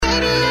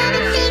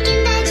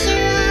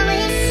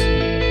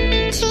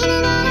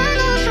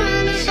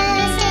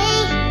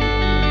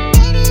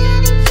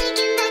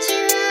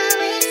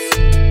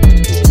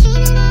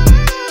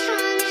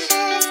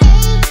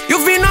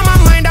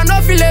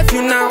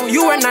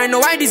I know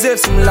I deserve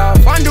some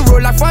love. On the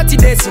road like 40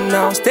 days from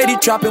now. Steady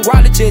trapping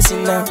while the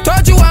chasing now.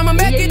 Told you I'ma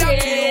make it up.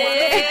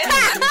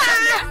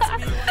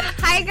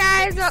 Hi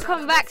guys,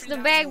 welcome back to the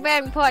Bang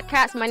Bang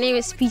Podcast. My name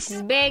is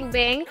Speeches Bang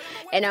Bang,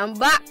 and I'm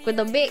back with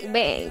a big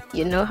bang.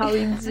 You know how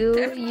we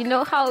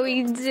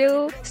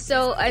do.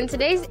 So on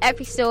today's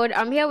episode,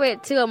 I'm here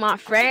with two of my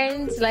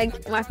friends,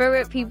 like my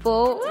favorite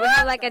people. We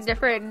have like a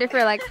different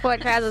like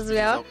podcast as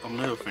well. I'm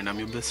not your friend, I'm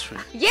your best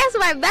friend. Yes,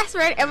 my best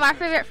friend and my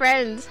favorite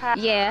friends.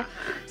 Yeah.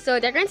 So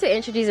they're going to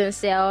introduce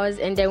themselves,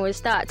 and then we'll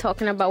start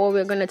talking about what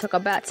we're going to talk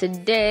about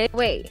today.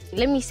 Wait,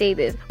 let me say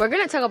this. We're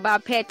going to talk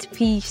about pet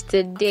peeves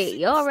today.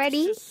 Y'all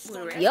ready?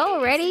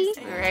 Y'all ready?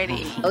 We're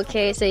ready.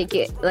 Okay, so you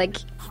get like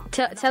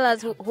tell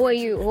us who are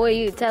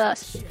you? Tell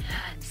us.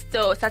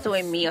 So starting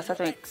with me or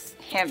starting with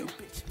him?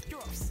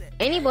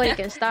 Anybody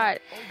can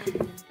start.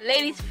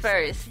 Ladies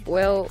first.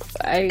 Well,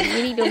 I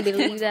really don't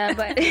believe that,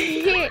 but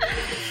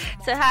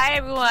So hi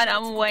everyone,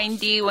 I'm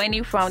Wendy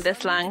from the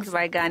Slangs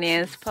by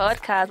Ghanaians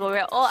podcast. Well,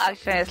 we're all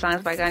actually the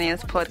Slangs by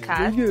Ghanaians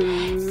podcast.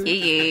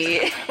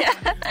 Yeah.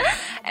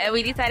 And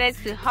we decided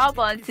to hop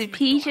on to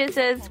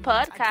Peaches'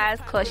 podcast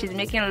because she's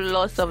making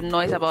lots of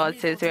noise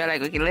about it. So we're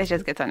like, okay, let's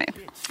just get on it.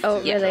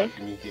 Oh, yeah.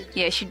 Really?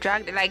 Yeah, she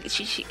dragged it. Like,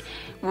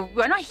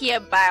 we're not here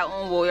by our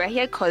own will. We're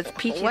here because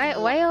Peaches... Why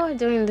y'all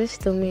doing this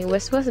to me? We're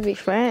supposed to be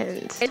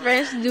friends.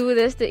 Friends do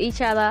this to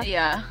each other?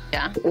 Yeah.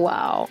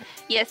 Wow.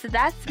 Yeah, so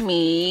that's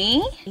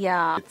me.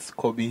 Yeah. It's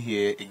Kobe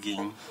here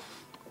again.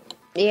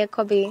 Yeah,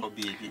 Kobe.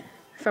 Again.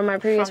 From our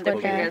previous From the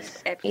podcast.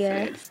 previous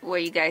episode where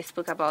you guys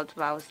spoke about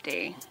Val's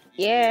Day.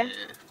 Yeah.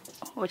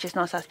 Which is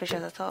not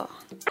suspicious at all.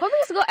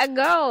 Kobe's got a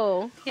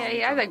girl. Yeah, he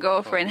has a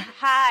girlfriend.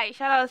 Hi,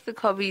 shout out to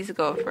Kobe's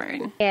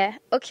girlfriend. Yeah.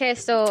 Okay,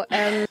 so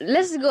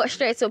let's go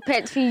straight to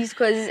pet peeves,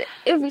 because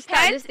if we start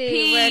Pet this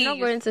thing, we're not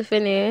peeves. going to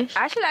finish.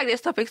 I actually like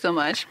this topic so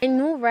much. I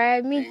know,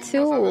 right? Me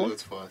too.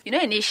 You know,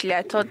 initially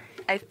I thought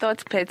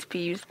pet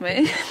peeves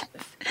meant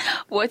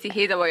what you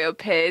hate about your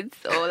pets,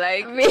 or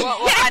like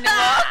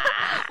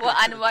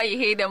what animal you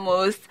hate the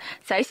most.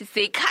 So I used to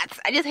say cats.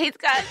 I just hate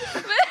cats.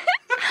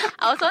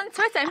 I was on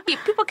Twitter and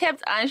people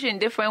kept answering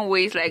different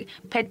ways, like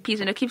pet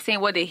peeves, and they keep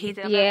saying what they hate.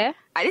 Yeah. Like,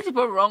 are these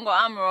people wrong or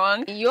I'm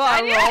wrong? You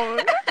are wrong.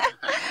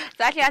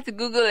 So I actually had to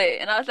Google it,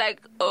 and I was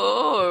like,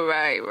 oh,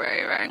 right.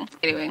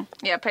 Anyway,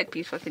 yeah, pet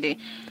peeves for today.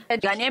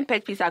 Ghanaian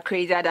pet peeves are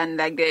crazier than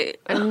like the...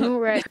 I know,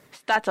 right?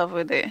 Start off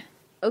with it.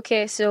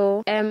 Okay,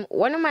 so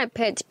one of my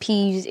pet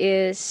peeves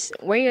is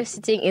when you're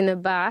sitting in the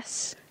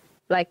bus,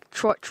 like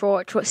trot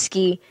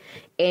ski,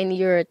 and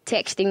you're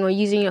texting or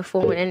using your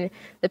phone, and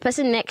the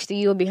person next to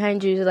you or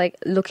behind you is like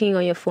looking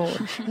on your phone.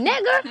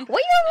 Nigga,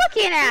 what you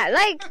looking at?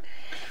 Like,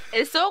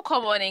 it's so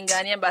common in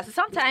Ghanaian buses.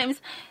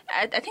 Sometimes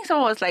I think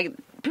someone was like,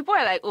 people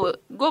are like, oh,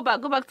 go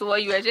back to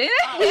what you were doing.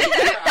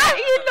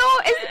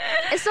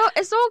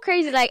 it's so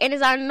crazy, like, and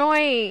it's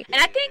annoying.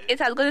 And I think it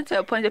has gotten to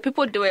a point that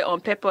people do it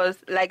on purpose.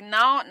 Like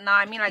now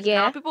now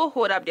people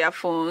hold up their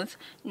phones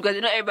because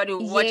everybody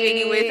will watch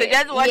anyway, so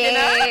just watch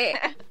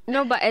it up.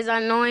 No, but it's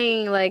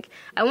annoying. Like,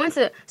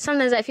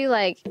 sometimes I feel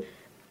like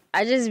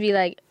I just be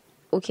like,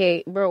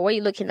 okay, bro, what are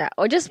you looking at?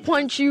 Or just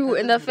punch you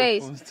in the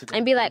face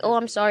and be like, oh,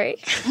 I'm sorry.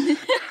 Can you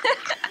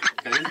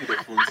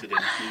the phone to them?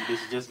 They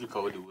should just look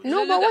at the words.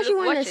 No, but what you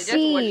want to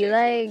see?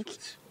 Like,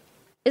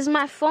 it's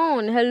my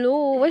phone.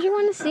 Hello, what you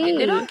want to see?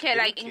 They don't care.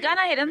 Like in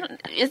Ghana,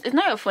 it's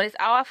not your phone. It's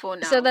our phone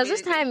now. So there's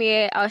this time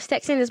I was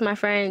texting this my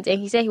friend, and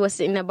he said he was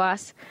sitting in the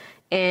bus,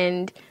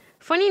 and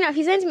funny enough,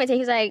 he sent me a text.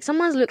 He's like,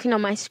 someone's looking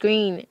on my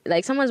screen,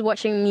 like someone's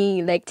watching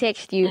me, like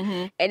text you,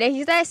 and then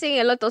he started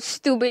saying a lot of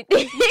stupid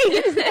things,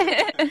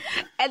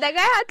 and the guy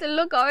had to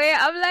look away.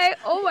 I'm like,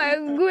 oh my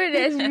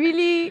goodness,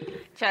 really?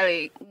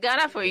 Charlie,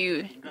 Ghana for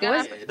you.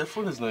 The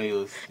phone is not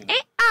yours. You know?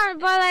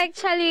 But like,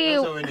 Charlie,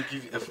 Also, when you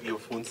give your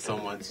phone to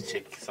someone to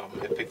check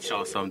a picture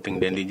or something,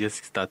 then they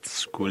just start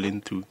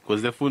scrolling through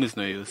because the phone is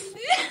not yours.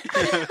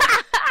 oh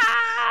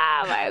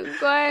my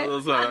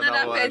god,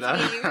 Another pet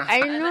peeve. I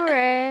know,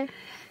 right?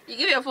 You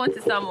give your phone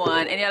to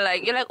someone and you're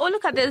like, oh,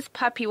 look at this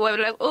puppy. Well,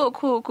 you're like, oh,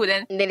 cool.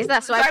 Then they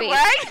start swiping.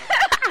 Right?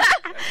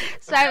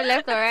 Swipe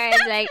left or right.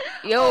 It's like,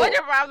 yo, what's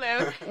your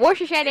problem? What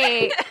you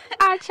said?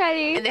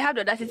 Actually, and they have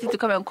the audacity to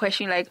come and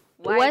question, like,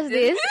 what's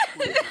this?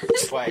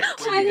 Why?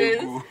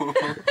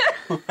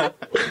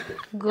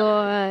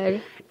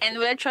 God. And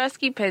with the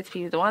Trusky pet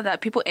peeve, the one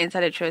that people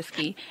enter the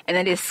Trusky and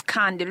then they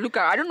scan, they look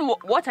around. I don't know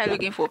what I'm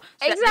looking for.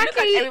 So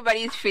Exactly. They look at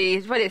everybody's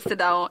face before they sit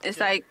down. It's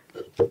like,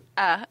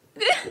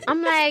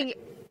 I'm like,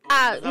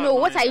 no,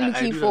 what are you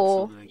looking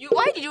for?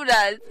 Why did you do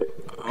that?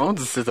 I want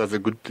to sit at a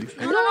good place.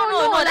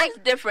 No, that's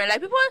different.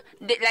 Like people,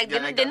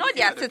 they know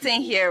they are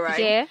sitting here, right?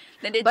 Yeah.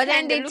 Then they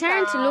Then they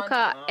turn to look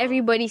at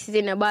everybody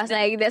sitting in the bus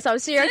like there's some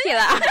serial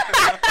killer.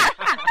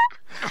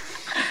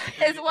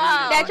 It's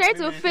wild. They're trying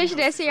to fish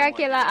the serial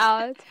killer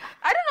out.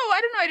 I don't know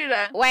why I do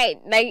that. Wait,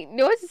 like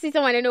they want to see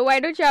someone and know why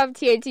don't you have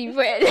TNT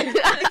for it?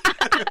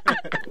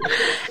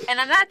 And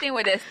another thing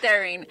with the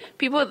staring,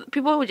 people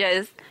who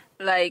just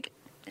like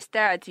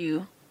stare at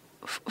you.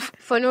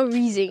 for no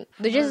reason.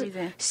 They just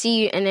reason.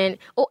 see you and then,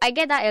 I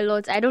get that a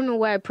lot. I don't know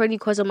why, probably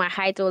because of my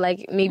height or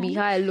like maybe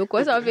how I look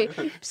or something.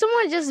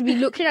 Someone just be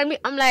looking at me.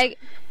 I'm like,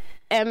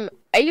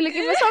 are you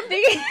looking for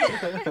something?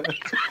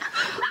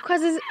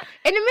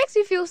 And it makes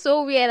me feel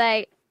so weird.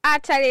 Like,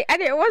 actually, I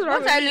didn't. What's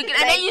wrong with me? Looking,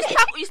 and then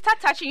you start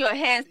touching your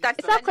hands.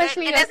 Start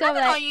questioning yourself.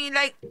 Like, you,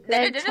 like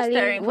they're just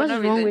staring. What's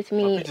wrong with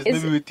me?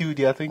 Maybe with you,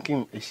 they are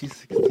thinking, is she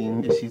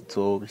 16? Is she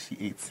 12? Is she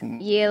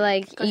 18? Yeah,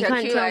 like you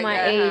can't cute tell like my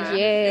that,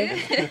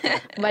 age. Yeah,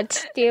 but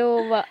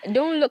still,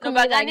 don't look at me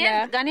like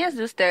that. Ghanaians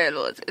do stare a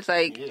lot. It's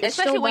like,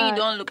 especially so when you bad.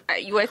 don't look.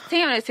 You were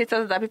saying on the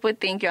status that people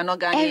think you're not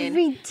Ghanaian.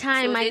 Every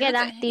time So I they get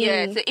look that thing.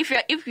 Yeah, so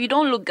if you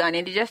don't look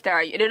Ghanaian, they just stare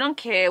at you. They don't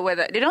care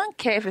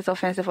if it's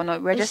offensive or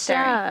not. We're It's just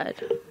staring.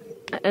 sad.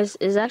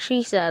 It's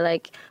actually sad.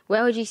 Like,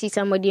 where would you see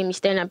somebody and be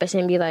staring at a person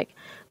and be like,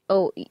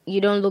 "Oh, you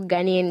don't look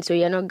Ghanaian, so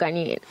you're not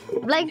Ghanaian."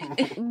 Like,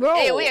 bro.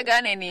 Hey, we are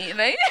Ghanaian,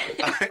 like.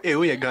 Hey,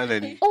 where you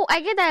gone? Oh, I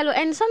get that a lot.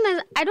 And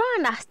sometimes I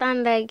don't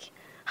understand, like,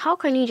 how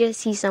can you just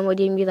see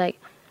somebody and be like,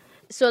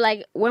 so,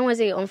 like, when was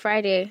it? On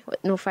Friday?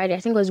 No, Friday. I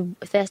think it was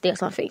Thursday or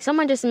something.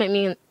 Someone just met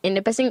me and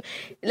the person,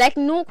 like,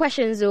 no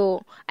questions,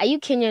 though. Are you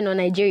Kenyan or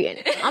Nigerian?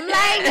 I'm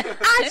like,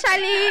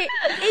 actually.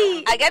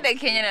 I get the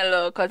Kenyan a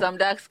lot because I'm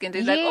dark skinned.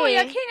 It's like, oh,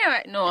 Yeah. you're Kenyan,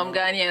 right? No, I'm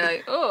Ghanaian.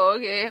 Like, oh,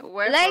 okay.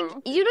 Where Like,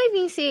 from? you don't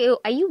even say,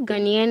 are you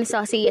Ghanaian? So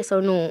I'll say yes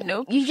or no.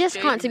 Nope. You just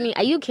can't tell me,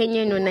 are you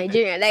Kenyan or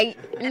Nigerian? Like,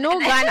 no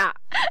Ghana.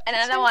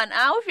 Another one.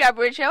 If you're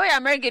British, or you're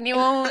American, you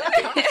won't.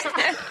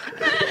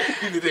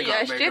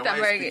 Yeah, straight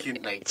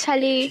American. Like,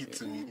 Charlie.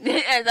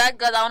 Exactly,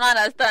 because I don't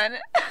understand.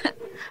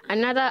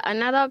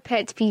 Another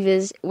pet peeve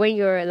is when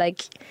you're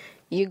like,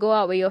 you go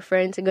out with your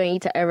friends to go and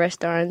eat at a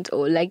restaurant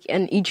or like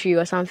an eatery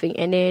or something,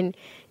 and then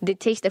they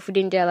taste the food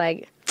and they're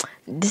like,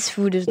 this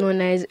food is not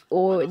nice,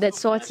 or that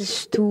sauce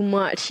is too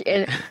much.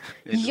 And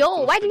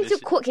yo, why didn't you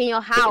cook in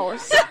your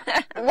house?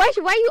 why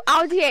you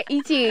out here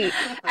eating?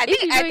 I think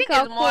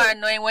it's more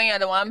annoying when you're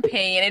the one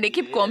paying and they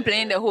keep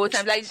complaining the whole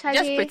time. Like, Charlie.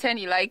 just pretend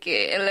you like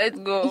it and let's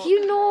go.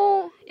 You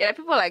know. Yeah,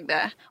 people like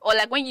that. Or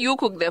like when you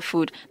cook the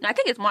food. No, I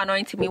think it's more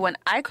annoying to me when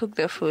I cook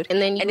the food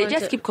And then they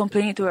just keep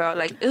complaining to her.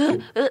 Like,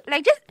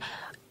 like just.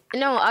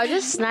 No, I'll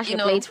just snatch the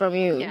plates from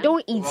you. Yeah.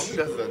 Don't eat.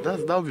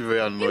 that would be very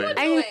annoying.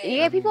 And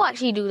yeah, people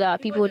actually do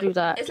that. People do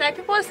that. It's like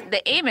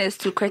the aim is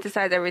to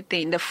criticize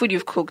everything, the food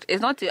you've cooked.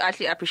 It's not to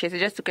actually appreciate it,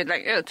 just to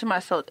like, too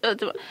much salt.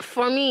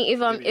 For me,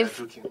 if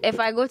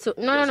I go to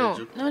no,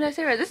 No, that's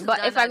serious. This is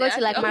But if I go to,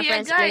 like, my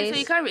friend's guy, place- so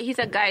you can't. He's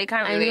a guy. You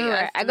can't I really. know,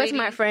 right? I go to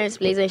my friend's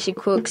place and she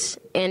cooks,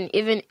 and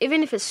even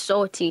if it's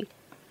salty,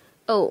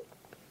 okay,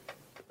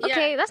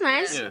 Yeah. that's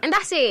nice, Yeah. and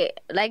that's it.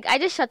 Like, I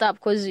just shut up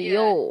because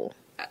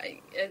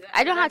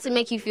I don't have to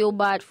make you feel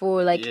bad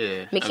for like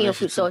Yeah, making your unless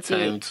food you took salty.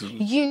 time to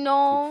You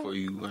know, for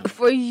you.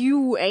 for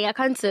you, and I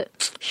can't say,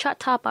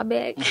 shut up, I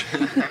beg. How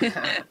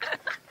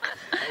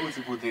would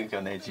people think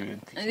you're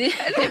Nigerian?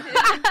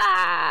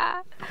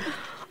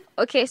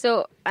 Okay,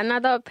 so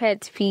another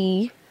pet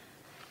peeve.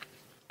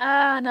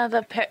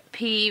 Another pet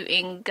peeve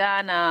in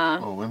Ghana.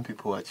 Oh, when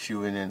people are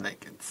chewing and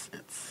like it's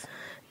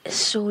It's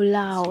so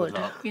loud.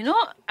 loud. You know,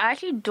 I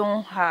actually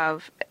don't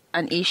have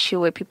an issue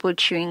with people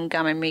chewing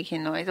gum and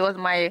making noise. It was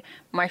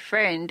my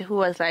friend who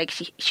was like,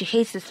 she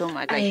hates it so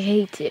much. Like, I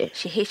hate it.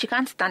 she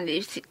can't stand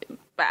it.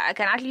 But I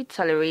can actually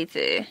tolerate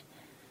it.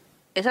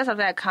 It's not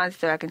something I can't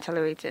do. I can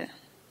tolerate it.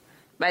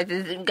 But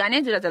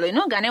Ghanaians do that a lot. You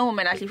know, Ghanaian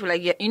women actually feel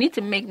like you need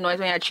to make noise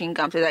when you're chewing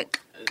gum. So it's like,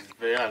 It's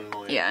very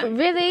annoying. yeah.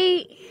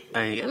 Really,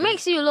 it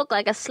makes you look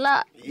like a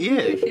slut.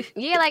 Yeah.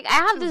 Yeah, like I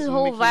have this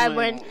whole vibe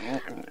when,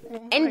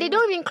 and they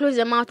don't even close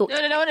their mouth. No.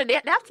 They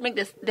have to make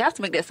this. They have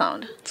to make their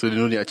sound. So they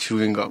know they are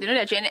chewing gum. You know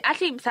that. And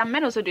actually, some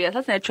men also do it. I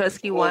was in a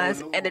Trotsky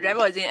once, and the driver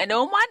was in. And the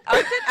woman, I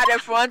was sitting at the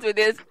front with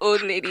this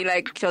old lady,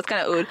 like she was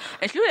kind of old,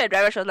 and she looked at the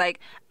driver. She was like,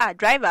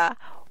 driver.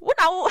 What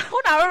now?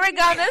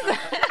 Gum is?"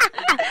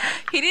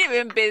 He didn't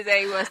even busy.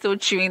 He was still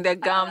chewing the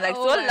gum like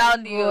so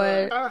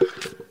loudly. God.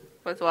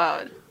 What's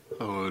wild?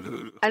 Oh,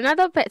 no.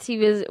 Another pet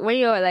peeve is when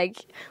you're like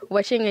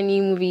watching a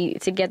new movie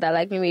together,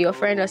 like maybe your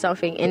friend or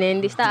something, and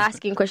then they start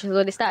asking questions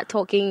or they start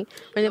talking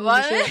when the movie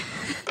What? shows.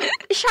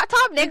 Shut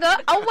up,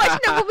 nigga! I'm watching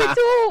the movie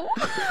too.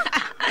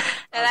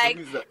 And like,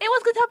 it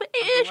was good topic.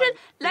 It should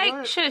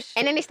like shush.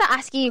 And then they start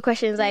asking you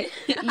questions like,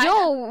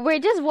 "Yo, we're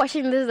just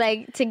watching this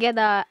like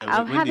together.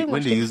 I haven't when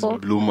watched they it use before."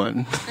 Blue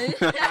Man.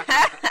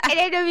 And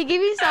then they'll be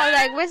giving sound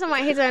like when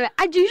someone hits on like,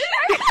 "I just."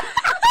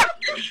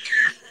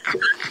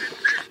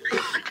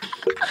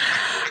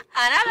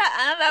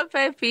 Another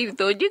pet peeve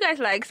though. Do you guys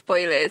like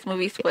spoilers?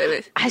 Movie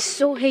spoilers? I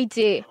so hate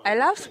it. I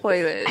love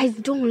spoilers. I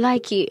don't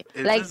like it.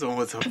 It Like, depends on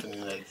what's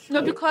happening. Like,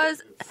 No,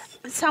 because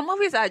some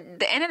movies are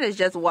the ending is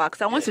just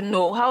wax. I want to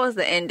know how was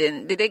the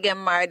ending. Did they get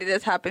married? Did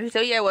this happen? So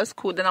yeah, it was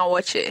cool. Then I'll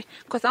watch it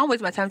because I don't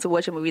waste my time to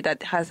watch a movie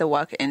that has a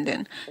whack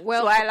ending.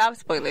 Well, so I love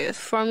spoilers.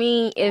 for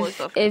me,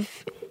 Most of it.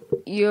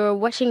 you're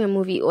watching a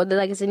movie or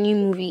like it's a new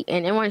movie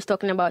and everyone is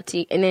talking about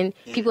it, and then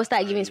people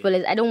start giving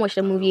spoilers. I don't watch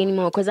the movie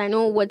anymore because I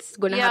know what's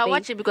gonna happen. I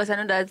watch it because I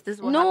know that this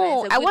will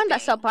No, happen. I want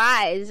that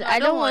surprise. No, I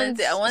don't want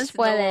it. I want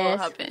spoilers. to know what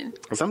happened.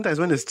 Sometimes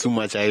when it's too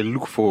much, I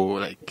look for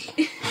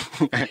like,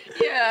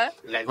 Yeah.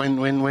 like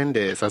when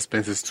the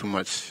suspense is too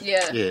much.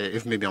 Yeah.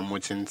 If maybe I'm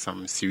watching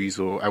some series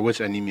or I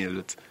watch anime a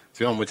lot,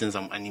 so if I'm watching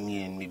some anime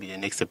and maybe the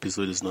next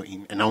episode is not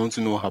in, and I want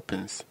to know what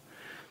happens.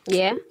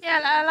 Yeah,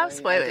 Yeah, I love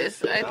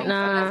spoilers. I think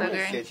Nah. spoilers are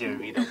great. Search and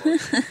read about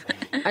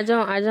it. I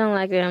don't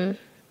like them.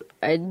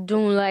 I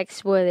don't like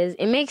spoilers.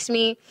 It makes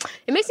me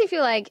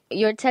feel like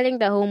you're telling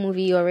the whole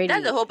movie already.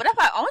 That's the whole. But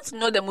I want to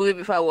know the movie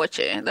before I watch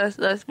it.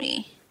 That's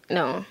me.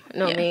 No,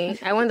 Yeah. me.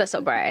 I want the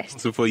surprise.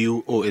 So for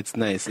you, it's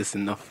nice, it's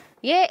enough.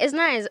 Yeah, it's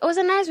nice. Oh, it's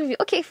a nice movie.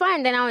 Okay,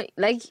 fine. Then I'll Is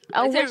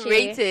watch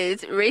it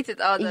it.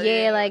 rated out?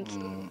 Yeah, like,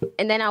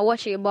 and then I'll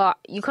watch it. But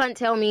you can't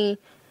tell me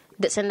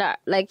this and that.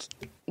 Like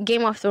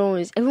Game of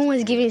Thrones,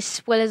 everyone's giving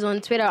spoilers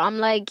on Twitter. I'm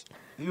like,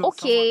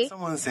 okay,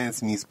 Someone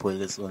sends me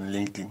spoilers on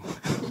LinkedIn.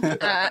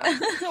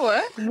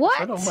 What? I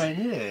what? don't mind,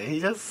 yeah. He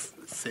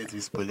just sent me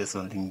spoilers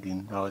on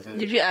LinkedIn. I was just,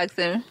 Did you ask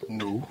them?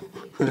 no.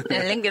 And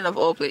LinkedIn of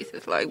all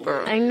places, like,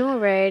 bro. I know,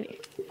 right?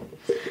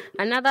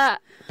 Another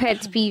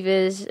pet peeve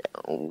is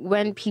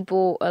when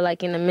people are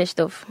like when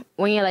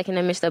you're like in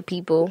the midst of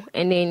people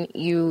and then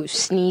you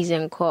sneeze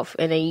and cough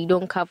and then you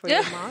don't cover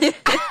your mouth.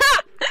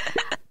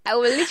 I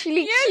will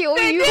literally kill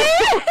you.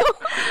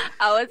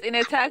 I was in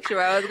a taxi,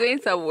 right? I was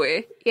going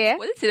somewhere. Yeah.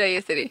 Was it today or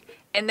yesterday?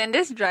 And then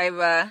this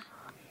driver,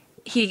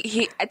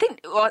 he I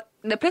think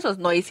the place was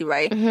noisy,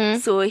 right? Mm-hmm.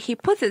 So he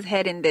puts his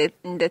head in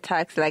the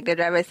taxi, like the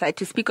driver's side,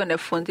 to speak on the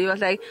phone. So he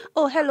was like,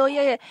 "Oh, hello,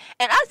 yeah."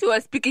 And as he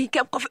was speaking, he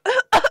kept coughing.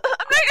 I'm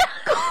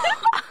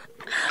like,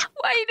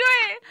 what are you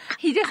doing?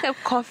 He just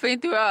kept coughing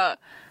throughout.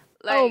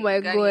 Like, Oh my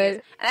God. God.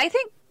 And I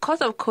think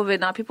because of COVID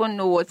now, people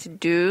know what to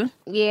do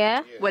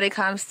Yeah. when it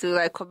comes to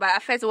like cough. But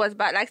at first it was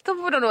bad. Like some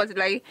people don't know what to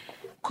like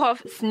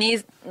cough,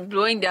 sneeze,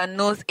 blowing their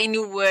nose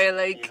anywhere.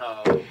 Like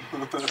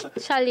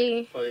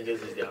Charlie,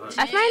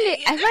 I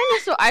find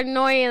it so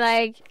annoying.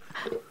 Like,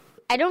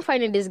 I don't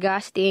find it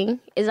disgusting.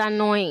 It's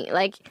annoying.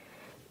 Like,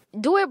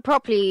 do it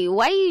properly.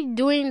 Why are you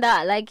doing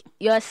that? Like,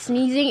 you're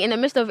sneezing in the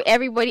midst of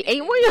everybody, and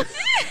you want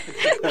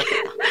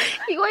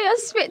your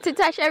spit to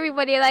touch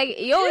everybody. Like,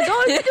 yo,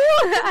 don't do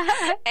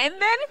that. and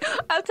then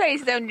after you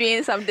see them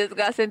doing some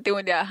disgusting thing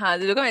with their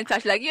hands, they come and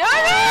touch like, yo,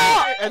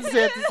 That's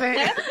it.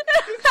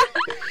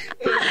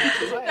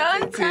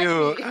 don't touch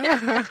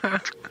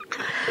me.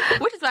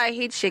 Which is why I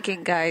hate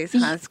shaking guys'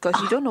 hands, because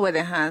you don't know where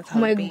their hands have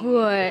Oh my been.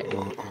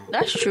 god,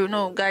 That's true.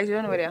 No, guys, you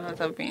don't know where their hands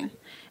have been.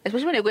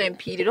 Especially when they go and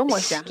pee, they don't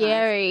wash their hands.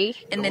 scary.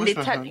 And then Wash they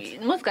their touch.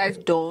 hands. Most guys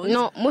don't.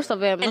 No, most of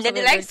them. And then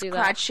they like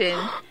scratching.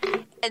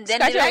 And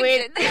then Scratch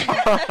they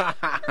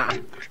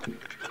like.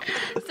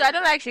 So I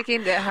don't like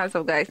shaking the hands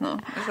of guys. No,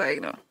 it's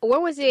like no.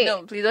 When was it?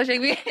 No, please don't shake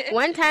me.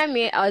 One time,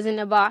 I was in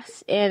the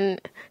bus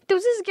and there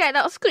was this guy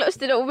that was close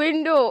to the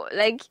window.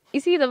 Like, you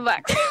see the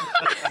back.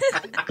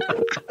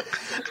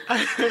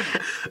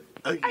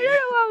 I don't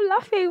know why I'm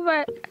laughing,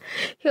 but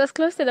he was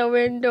close to the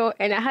window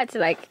and I had to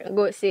like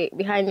go sit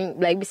behind him,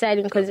 like beside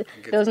him, because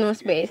there was no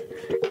space.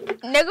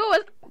 Nigga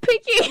was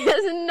picking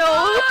his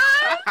nose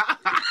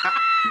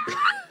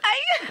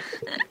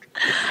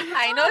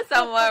I know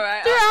someone,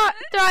 right?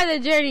 throughout the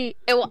journey.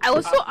 I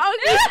was so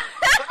angry.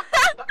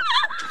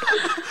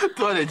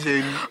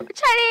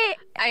 Charlie,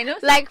 I know.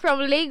 like from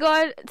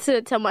Lagos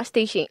to Tama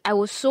Station, I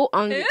was so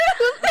angry.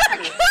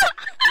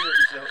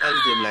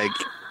 Ask them like,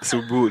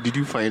 so bro, did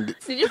you find it?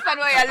 Did you find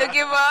what you're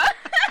looking for?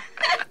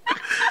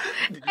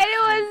 And it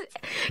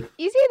was,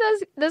 you see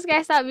those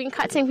guys that have been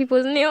cutting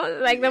people's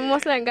nails, like the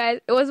Muslim guys.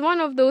 It was one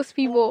of those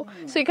people.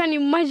 So you can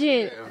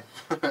imagine.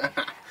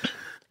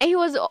 And he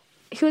was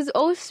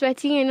all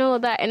sweaty and all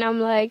that. And I'm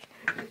like,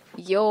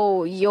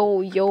 yo,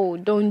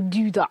 don't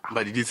do that.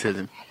 But did you tell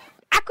him?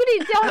 I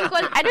couldn't tell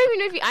because I don't even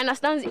know if he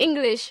understands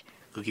English.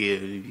 Okay,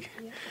 maybe.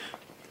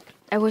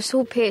 I was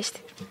so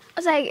pissed. I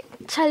was like,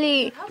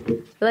 Charlie,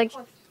 like,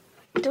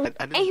 don't.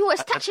 And he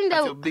was touching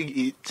at your the. big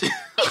age.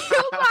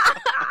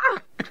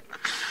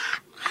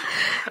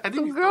 I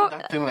think he's Girl- done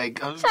that thing like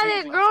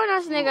Charlie, grown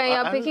ass nigga,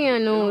 you're picking your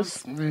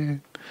nose.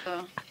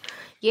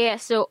 Yeah,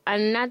 so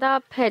another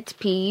pet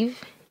peeve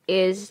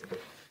is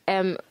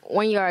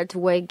when you're at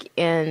work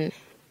and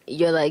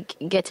you're like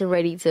getting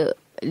ready to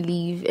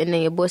leave and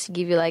then your boss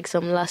give you like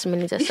some last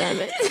minute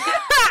assignment.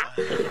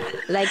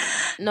 Like,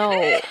 no,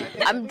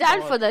 I'm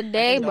done for the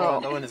day, That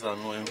bro. one is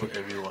annoying for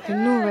everyone.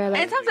 No, right, And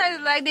like,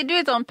 sometimes like they do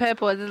it on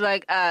purpose. It's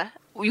like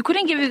you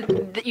couldn't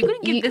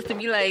give this to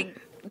me like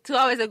 2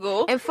 hours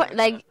ago. and for,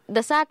 like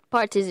the sad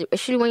part is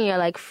actually when you're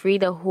like free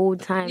the whole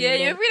time. Yeah,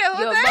 and you're then free the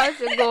whole you're time.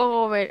 about to go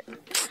home and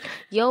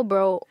yo,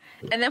 bro.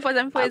 And then for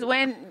some people, it's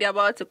when they're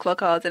about to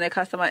clock out and a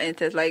customer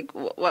enters. Like,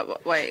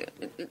 why?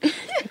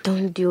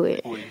 Don't do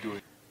it. Wait, do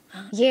it.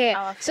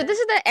 Yeah. So this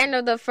is the end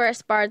of the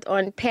first part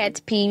on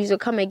pet peeves. We'll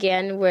come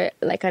again with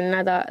like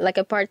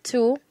a part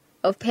 2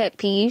 of pet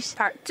peeves.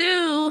 Part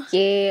 2.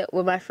 Yeah,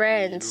 with my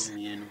friends.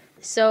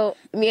 So,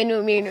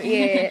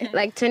 yeah.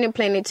 Like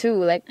 2022,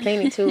 like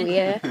playing it too,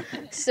 yeah.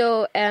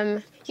 So,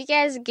 you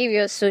guys give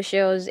your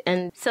socials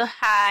and... So,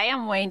 hi,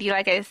 I'm Wendy.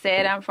 Like I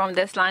said, I'm from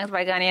the Slangs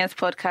by Ghanaians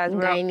podcast.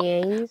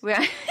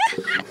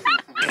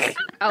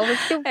 I was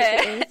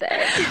stupid.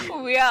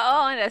 We are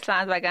all on the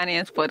Slangs by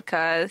Ghanaians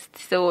podcast.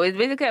 So it's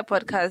basically a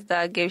podcast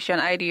that gives you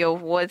an idea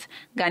of what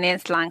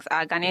Ghanaian slangs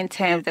are, Ghanaian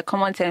terms, the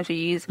common terms we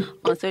use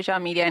on social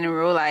media and in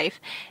real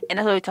life. And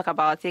that's what we talk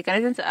about. So you can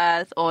listen to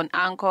us on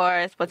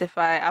Anchor,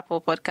 Spotify,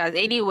 Apple Podcasts,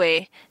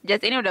 anyway,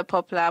 just any of the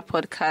popular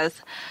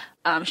podcast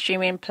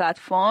streaming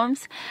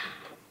platforms.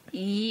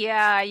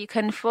 Yeah, you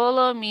can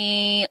follow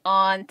me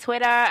on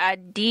Twitter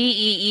at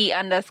DEE_YYY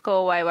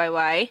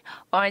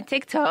or on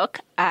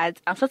TikTok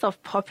at, I'm sort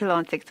of popular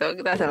on TikTok.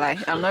 That's a lie.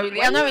 I'm not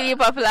really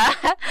popular.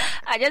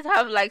 I just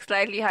have like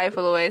slightly high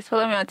followers.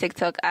 Follow me on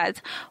TikTok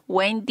at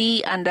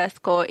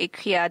Wendy_Akua,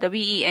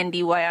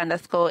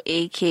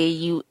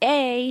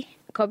 WENDY_AKUA.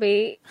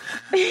 Kobe.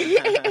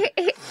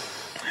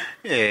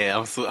 Yeah,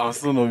 I'm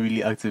still not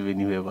really active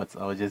anywhere, but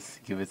I'll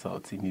just give it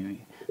out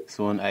anyway.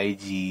 So on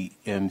IG,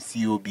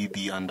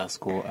 COBB_IE,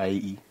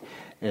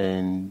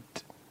 and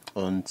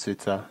on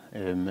Twitter,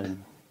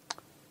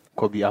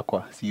 Kobe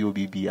Aqua,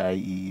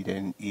 COBBIE,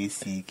 then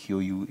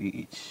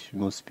ACQUAH,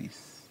 no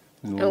space,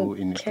 no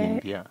anything,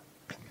 yeah.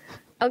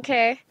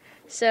 Okay,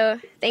 so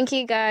thank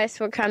you guys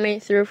for coming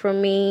through for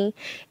me,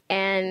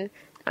 and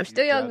I'm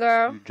still your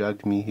girl. You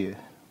dragged me here.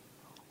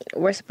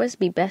 We're supposed to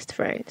be best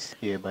friends.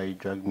 Yeah, but you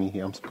dragged me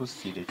here. I'm supposed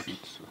to say the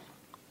truth, so.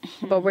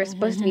 But we're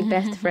supposed to be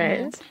best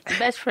friends.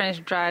 Best friends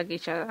drag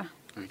each other.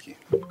 Okay.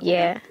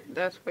 Yeah.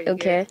 That's what you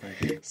Okay.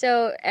 get.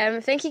 So,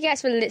 thank you guys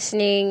for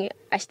listening.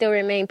 I still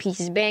remain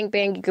Peaches Bang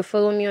Bang. You can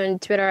follow me on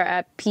Twitter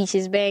at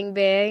Peaches Bang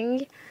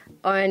Bang,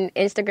 on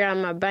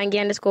Instagram at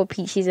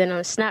Bangy_Peaches, and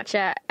on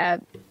Snapchat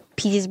at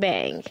Peaches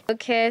Bang.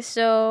 Okay,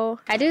 so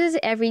I do this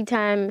every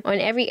time. On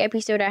every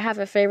episode, I have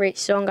a favorite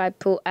song I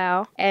put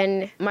out.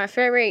 And my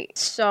favorite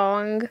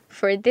song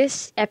for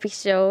this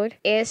episode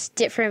is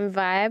Different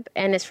Vibe.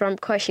 And it's from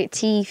Kosher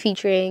T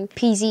featuring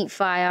PZ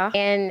Fire.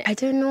 And I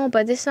don't know,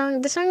 but the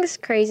song is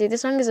crazy. The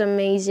song is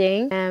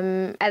amazing.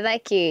 I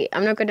like it.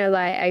 I'm not gonna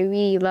lie. I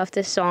really love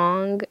the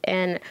song.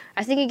 And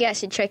I think you guys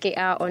should check it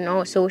out on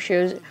all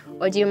socials.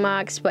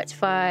 Audiomack,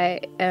 Spotify,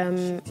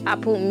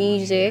 Apple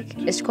Music.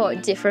 It's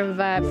called Different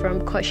Vibe from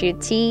Kosher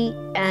T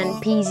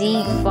and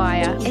PZ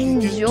Fire.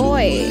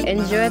 Enjoy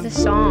the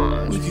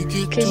song,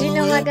 cause you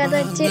know I got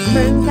a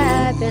different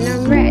vibe and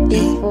I'm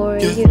ready for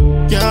you.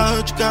 Yeah,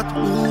 you got the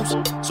moves,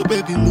 so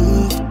baby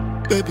move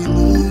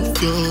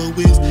your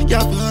ways.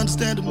 Yeah, I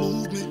understand the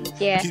movement.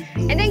 Yeah,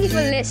 and thank you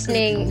for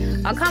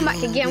listening. I'll come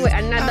back again with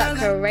another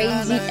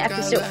crazy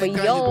episode for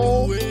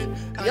y'all.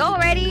 Y'all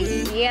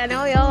ready? Yeah, I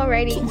know y'all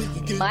ready.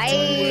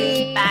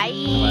 Bye.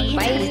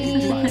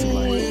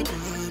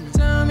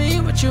 Tell me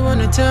what you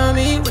wanna tell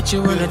me, what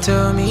you wanna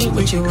tell me,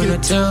 what you wanna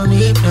tell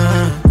me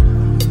now.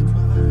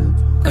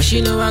 Cause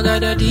you know I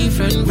got a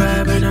different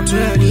vibe and I'm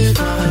ready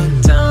for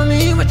it. Tell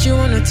me what you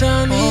wanna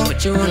tell me,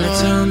 what you wanna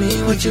tell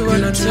me, what you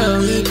wanna tell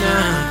me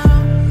now.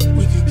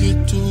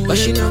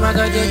 Cause you know I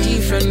got a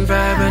different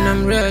vibe and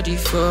I'm ready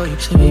for you.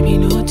 So baby,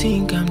 no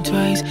think I'm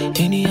twice.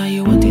 Anyhow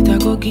you want it, I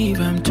go give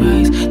I'm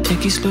twice.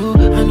 Take it slow,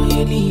 I know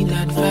you need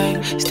that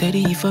vibe.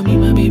 Steady for me,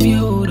 my baby,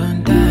 hold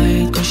on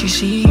tight. Cause you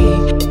see,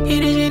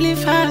 it is really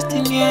fast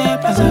in here.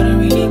 Plus I don't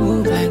really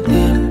move like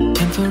them.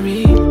 And for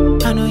real,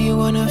 I know you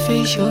wanna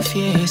face your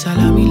fears.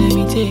 Allow me, let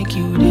me take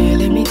you there,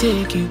 let me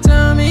take you.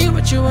 Tell me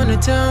what you wanna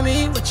tell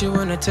me, what you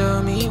wanna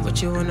tell me,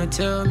 what you wanna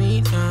tell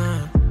me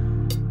now.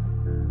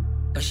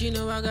 Cause you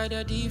know I got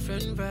a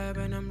different vibe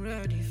and I'm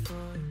ready for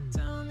it.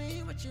 Tell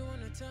me what you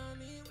wanna tell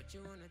me, what you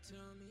wanna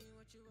tell me.